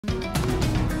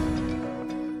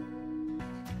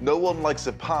No one likes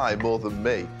a pie more than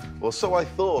me. Well, so I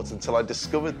thought until I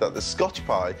discovered that the Scotch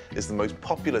pie is the most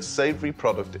popular savoury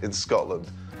product in Scotland.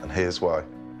 And here's why.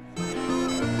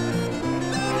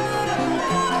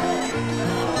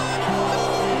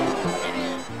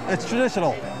 It's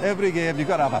traditional. Every game you've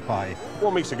got to have a pie.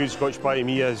 What makes a good Scotch pie to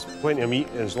me is plenty of meat,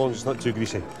 as long as it's not too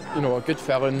greasy. You know, a good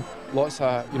filling, lots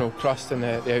of, crust on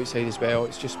the outside as well.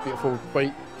 It's just beautiful,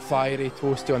 quite fiery,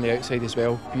 toasty on the outside as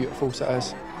well. Beautiful as it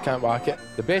is. Can't whack it.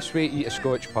 The best way to eat a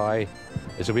Scotch pie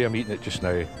is the way I'm eating it just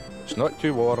now. It's not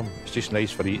too warm, it's just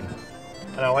nice for eating.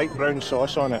 And I like brown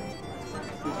sauce on it.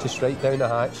 Just right down the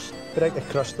hatch, break the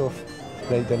crust off,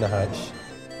 right down the hatch.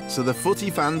 So the footy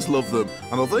fans love them,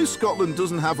 and although Scotland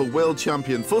doesn't have a world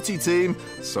champion footy team,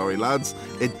 sorry lads,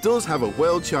 it does have a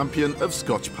world champion of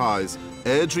Scotch pies,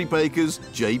 Airdrie Baker's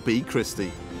J.B.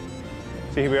 Christie.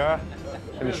 See, here we are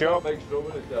in the shop.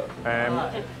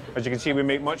 As you can see, we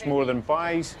make much more than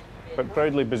pies, but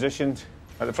proudly positioned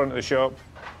at the front of the shop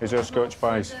is our Scotch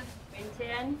pies.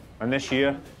 And this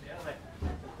year,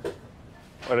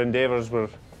 our endeavours were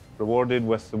rewarded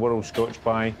with the World Scotch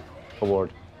Pie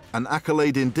Award. An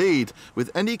accolade indeed.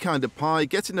 With any kind of pie,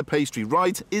 getting the pastry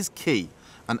right is key,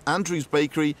 and Andrew's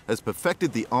Bakery has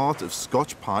perfected the art of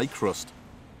Scotch pie crust.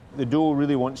 The dough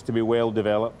really wants to be well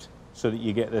developed so that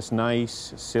you get this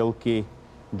nice, silky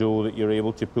dough that you're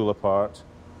able to pull apart,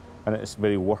 and it's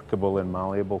very workable and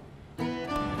malleable.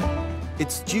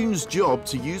 It's June's job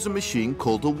to use a machine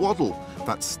called a waddle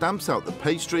that stamps out the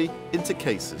pastry into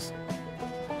cases.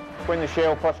 When the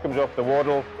shell first comes off the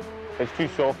waddle, it's too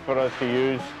soft for us to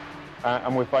use,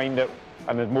 and we find that,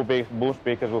 and as most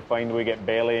bakers will find, we get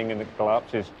bellying and it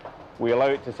collapses. We allow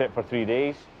it to sit for 3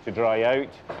 days to dry out,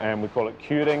 and we call it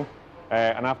curing.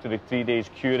 And after the 3 days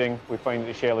curing, we find that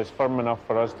the shell is firm enough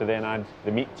for us to then add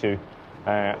the meat to,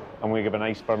 and we give a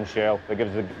nice firm shell that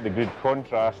gives the good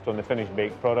contrast on the finished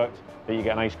baked product, that you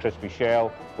get a nice crispy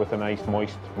shell with a nice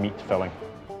moist meat filling.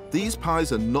 These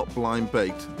pies are not blind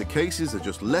baked. The cases are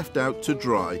just left out to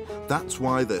dry. That's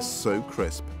why they're so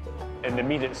crisp. And the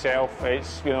meat itself,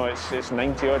 it's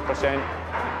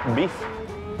 90-odd% beef.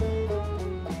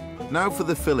 Now for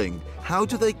the filling. How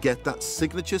do they get that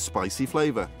signature spicy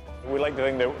flavour? We like to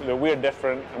think that we're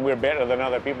different and we're better than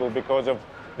other people because of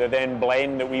the then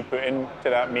blend that we put into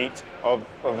that meat of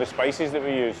the spices that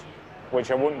we use,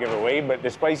 which I won't give away, but the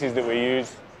spices that we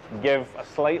use give a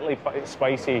slightly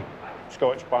spicy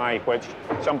Scotch pie, which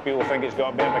some people think it's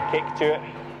got a bit of a kick to it,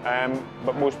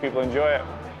 but most people enjoy it.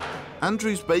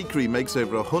 Andrew's Bakery makes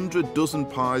over 100 dozen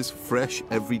pies fresh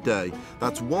every day.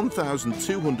 That's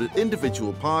 1,200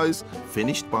 individual pies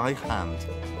finished by hand.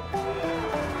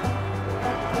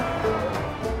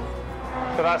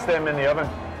 So that's them in the oven.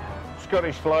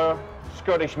 Scottish flour,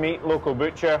 Scottish meat, local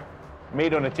butcher,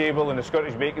 made on a table in a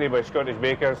Scottish bakery by Scottish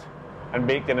bakers and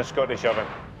baked in a Scottish oven.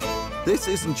 This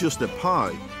isn't just a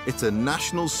pie, it's a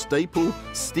national staple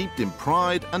steeped in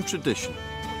pride and tradition.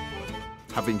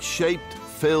 Having shaped,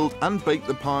 filled and baked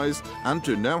the pies,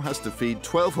 Andrew now has to feed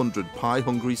 1,200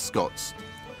 pie-hungry Scots.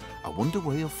 I wonder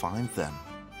where you'll find them.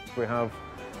 We have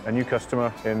a new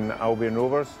customer in Albion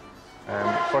Rovers.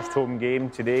 First home game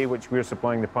today, which we're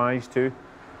supplying the pies to.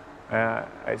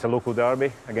 It's a local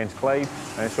derby against Clyde,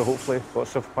 so hopefully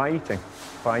lots of pie eating.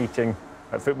 Pie eating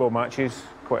at football matches,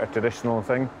 quite a traditional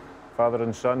thing. Father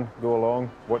and son go along,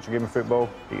 watch a game of football,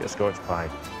 eat a Scotch pie.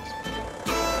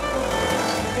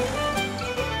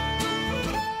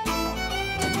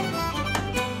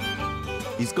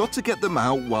 He's got to get them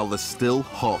out while they're still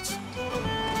hot.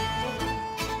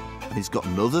 And he's got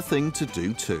another thing to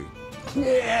do too.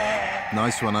 Yeah!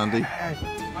 Nice one, Andy.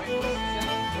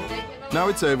 Now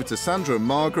it's over to Sandra and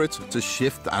Margaret to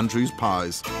shift Andrew's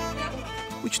pies,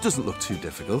 which doesn't look too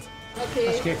difficult. Okay.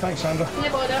 That's okay, thanks, Sandra. No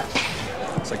bother.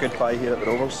 It's a good pie here at the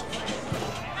Rovers.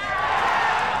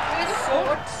 Where's the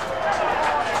Rovers?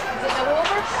 Is it the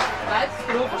Rovers? That's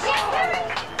the Rovers.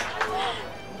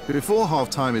 Before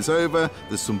half-time is over,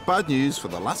 there's some bad news for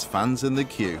the last fans in the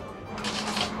queue.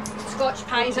 Scotch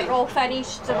pies are all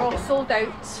finished, they're all sold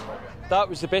out. That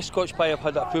was the best Scotch pie I've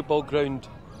had at a football ground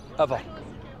ever.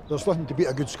 There's nothing to beat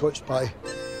a good Scotch pie.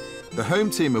 The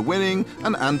home team are winning,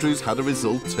 and Andrew's had a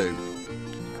result too.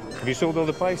 Have you sold all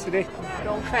the pies today?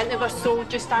 I think they were sold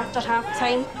just after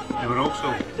half-time. They were all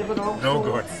sold? They were all sold.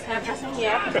 Gone. Everything,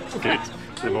 yeah. That's good.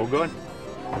 They've all gone.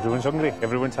 Everyone's hungry,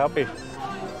 everyone's happy.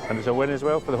 And it's a win as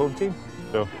well for the home team.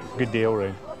 So, good day all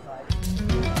round.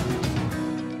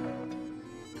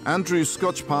 Andrew's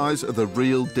Scotch pies are the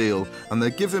real deal, and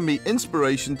they're giving me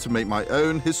inspiration to make my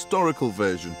own historical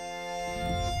version.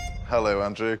 Hello,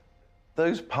 Andrew.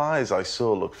 Those pies I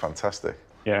saw look fantastic.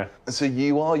 Yeah. So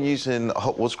you are using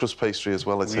hot watercrust pastry as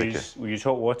well, I take it? We use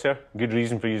hot water. Good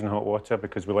reason for using hot water,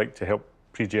 because we like to help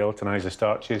pre-gelatinise the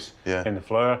starches in the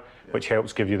flour, which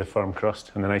helps give you the firm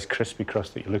crust and the nice crispy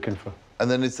crust that you're looking for. And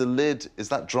then is the lid, is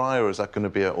that dry, or is that going to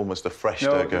be almost a fresh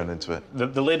dough going into it?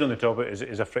 The lid on the top is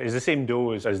the same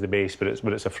dough as the base, but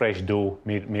it's a fresh dough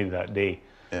made that day.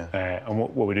 Yeah. And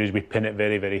what we do is we pin it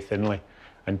very, very thinly.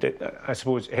 And I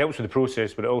suppose it helps with the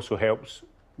process, but it also helps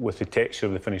with the texture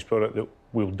of the finished product, that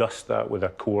we'll dust that with a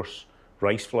coarse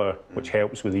rice flour, which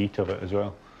helps with the heat of it as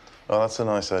well. Oh, that's a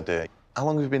nice idea. How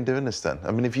long have you been doing this then?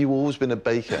 I mean, have you always been a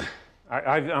baker?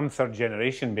 I'm third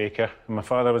generation baker. My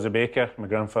father was a baker, my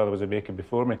grandfather was a baker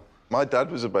before me. My dad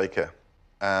was a baker,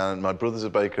 and my brother's a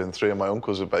baker, and 3 of my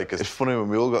uncles are bakers. It's funny, when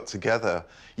we all got together,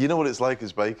 you know what it's like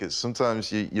as bakers.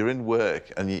 Sometimes you're in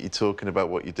work and you're talking about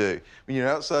what you do. When you're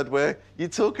outside work, you're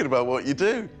talking about what you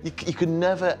do. You can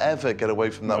never, ever get away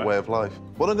from that way of life.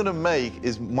 What I'm going to make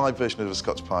is my version of a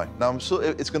Scotch pie. Now,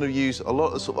 it's going to use a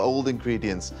lot of sort of old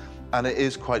ingredients, and it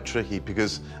is quite tricky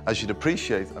because, as you'd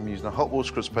appreciate, I'm using a hot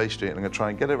watercrust pastry, and I'm going to try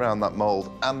and get it around that mould,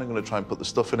 and I'm going to try and put the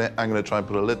stuff in it, I'm going to try and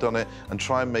put a lid on it, and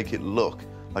try and make it look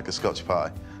like a Scotch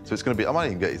pie. So it's going to be... I might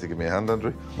even get you to give me a hand,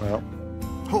 Andrew. Well...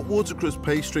 Hot watercrust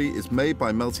pastry is made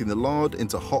by melting the lard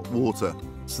into hot water,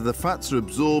 so the fats are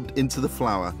absorbed into the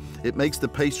flour. It makes the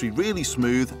pastry really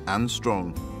smooth and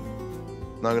strong.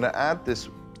 Now I'm going to add this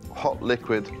hot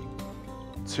liquid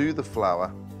to the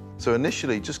flour. So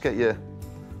initially, just get your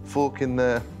fork in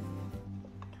there,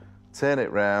 turn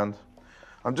it round.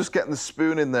 I'm just getting the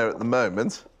spoon in there at the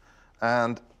moment,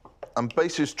 and I'm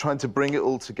basically just trying to bring it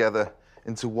all together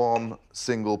into one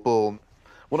single ball.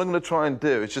 What I'm going to try and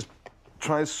do is just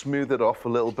try and smooth it off a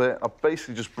little bit. I've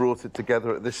basically just brought it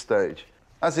together at this stage.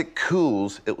 As it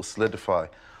cools, it will solidify,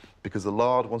 because the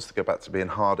lard wants to go back to being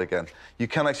hard again. You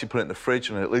can actually put it in the fridge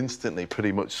and it'll instantly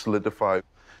pretty much solidify. Do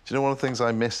you know one of the things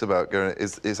I miss about going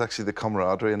is actually the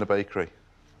camaraderie in the bakery?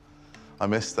 I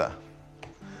miss that.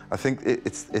 I think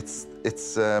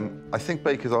I think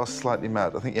bakers are slightly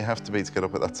mad. I think you have to be to get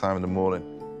up at that time in the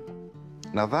morning.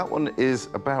 Now that one is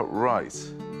about right.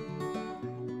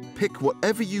 Pick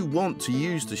whatever you want to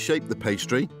use to shape the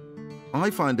pastry.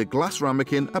 I find a glass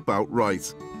ramekin about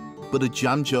right, but a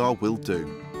jam jar will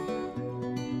do.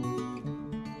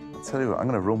 I'll tell you what, I'm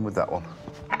going to run with that one.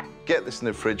 Get this in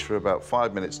the fridge for about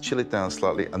 5 minutes, chill it down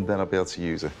slightly, and then I'll be able to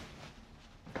use it.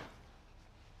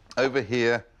 Over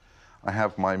here, I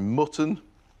have my mutton.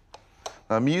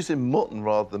 Now, I'm using mutton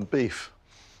rather than beef.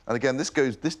 And again, this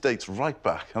dates right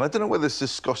back. And I don't know whether this is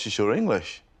Scottish or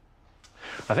English.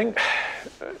 I think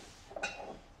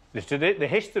the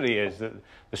history is that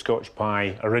the Scotch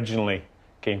pie originally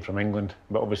came from England,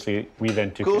 but obviously we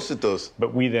then took it... Of course it does.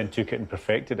 But we then took it and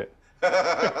perfected it,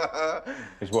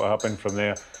 is what happened from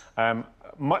there.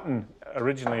 Mutton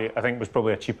originally, I think, was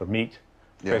probably a cheaper meat,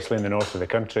 especially in the north of the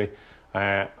country,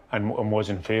 and was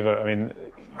in favour. I mean,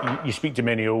 you speak to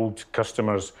many old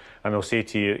customers and they'll say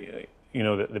to you, you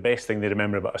know, that the best thing they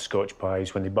remember about a Scotch pie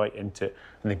is when they bite into it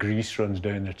and the grease runs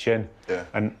down their chin. Yeah.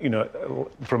 And, you know,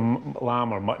 from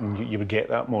lamb or mutton, you would get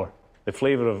that more. The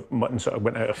flavour of mutton sort of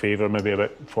went out of favour maybe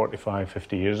about 45,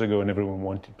 50 years ago, and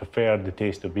everyone preferred the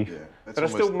taste of beef. Yeah, there are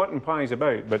still mutton pies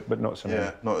about, but not so many.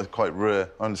 Yeah, not quite rare.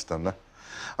 I understand that.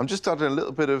 I'm just adding a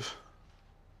little bit of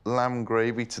lamb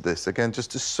gravy to this, again,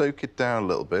 just to soak it down a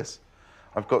little bit.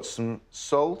 I've got some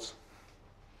salt,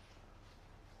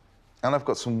 and I've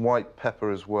got some white pepper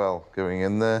as well going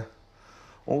in there.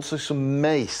 Also some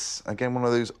mace, again, one of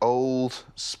those old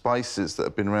spices that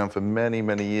have been around for many,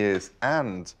 many years,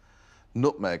 and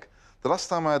nutmeg. The last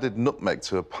time I added nutmeg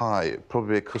to a pie, it'd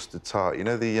probably be a custard tart. You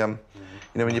know you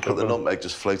know when you put the nutmeg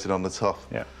just floated on the top?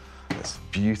 Yeah. It's a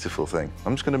beautiful thing.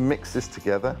 I'm just going to mix this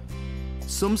together.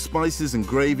 Some spices and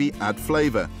gravy add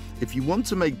flavour. If you want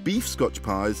to make beef Scotch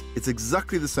pies, it's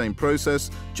exactly the same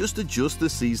process, just adjust the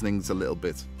seasonings a little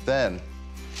bit. Then,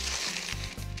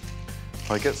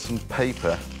 I get some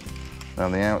paper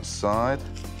around the outside,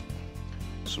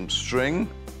 some string.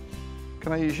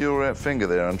 Can I use your finger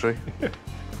there, Andrew?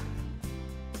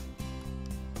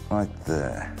 Right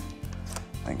there.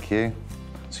 Thank you.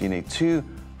 So you need 2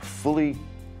 fully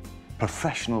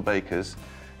professional bakers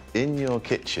in your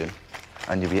kitchen,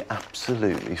 and you'll be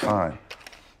absolutely fine.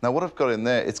 Now, what I've got in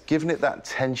there, it's giving it that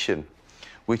tension,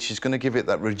 which is going to give it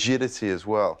that rigidity as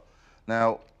well.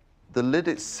 Now, the lid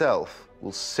itself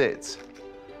will sit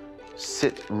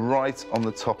right on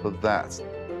the top of that.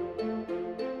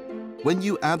 When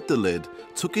you add the lid,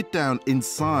 tuck it down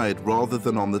inside rather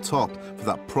than on the top for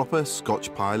that proper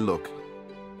Scotch pie look.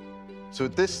 So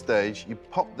at this stage, you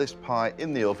pop this pie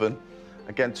in the oven.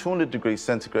 Again, 200 degrees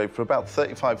centigrade for about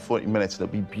 35-40 minutes, and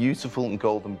it'll be beautiful and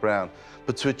golden brown.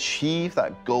 But to achieve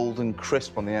that golden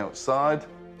crisp on the outside,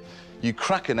 you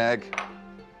crack an egg,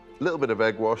 a little bit of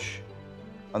egg wash,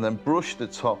 and then brush the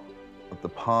top of the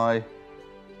pie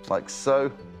like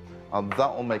so, and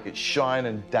that will make it shine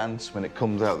and dance when it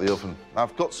comes out of the oven.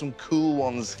 I've got some cool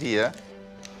ones here.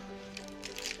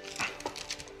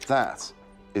 That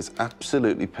is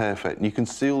absolutely perfect. And you can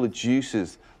see all the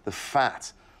juices, the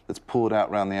fat that's poured out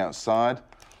around the outside.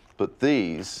 But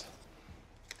these,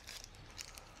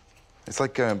 it's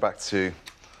like going back to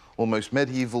almost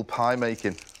medieval pie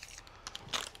making.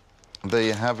 And there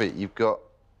you have it. You've got,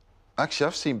 actually,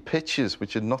 I've seen pictures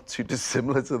which are not too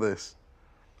dissimilar to this.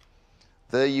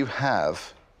 There you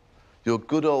have your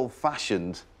good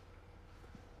old-fashioned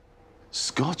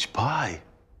Scotch pie.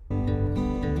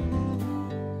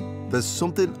 There's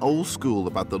something old school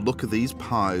about the look of these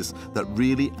pies that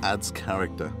really adds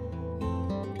character.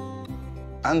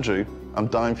 Andrew, I'm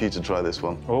dying for you to try this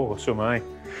one. Oh, so am I.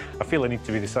 I feel I need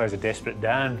to be the size of Desperate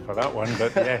Dan for that one,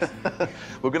 but yes.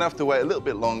 We're going to have to wait a little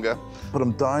bit longer, but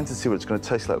I'm dying to see what it's going to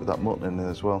taste like with that mutton in there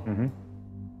as well.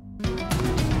 Mm-hmm.